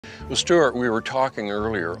Well, Stuart, we were talking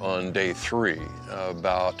earlier on day 3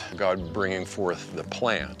 about God bringing forth the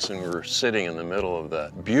plants, and we were sitting in the middle of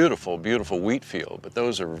that beautiful, beautiful wheat field, but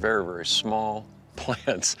those are very, very small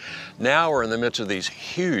plants. Now we're in the midst of these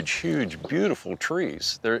huge, huge, beautiful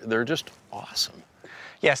trees. They're just awesome.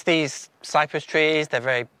 Yes, these cypress trees, they're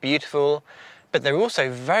very beautiful, but they're also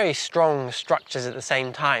very strong structures at the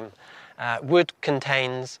same time. Wood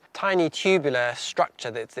contains tiny tubular structure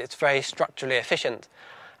that's very structurally efficient.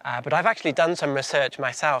 But I've actually done some research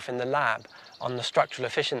myself in the lab on the structural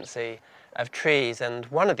efficiency of trees, and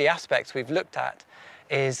one of the aspects we've looked at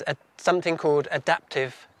is something called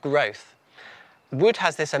adaptive growth. Wood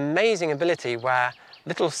has this amazing ability where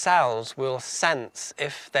little cells will sense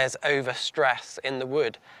if there's overstress in the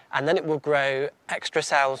wood, and then it will grow extra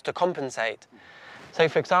cells to compensate. So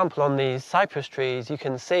for example, on these cypress trees, you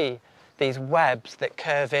can see these webs that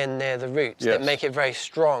curve in near the roots that make it very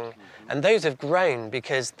strong. And those have grown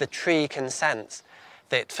because the tree can sense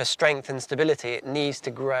that for strength and stability, it needs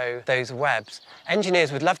to grow those webs.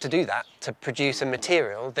 Engineers would love to do that, to produce a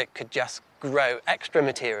material that could just grow extra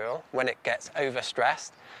material when it gets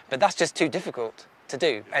overstressed, but that's just too difficult to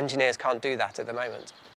do. Engineers can't do that at the moment.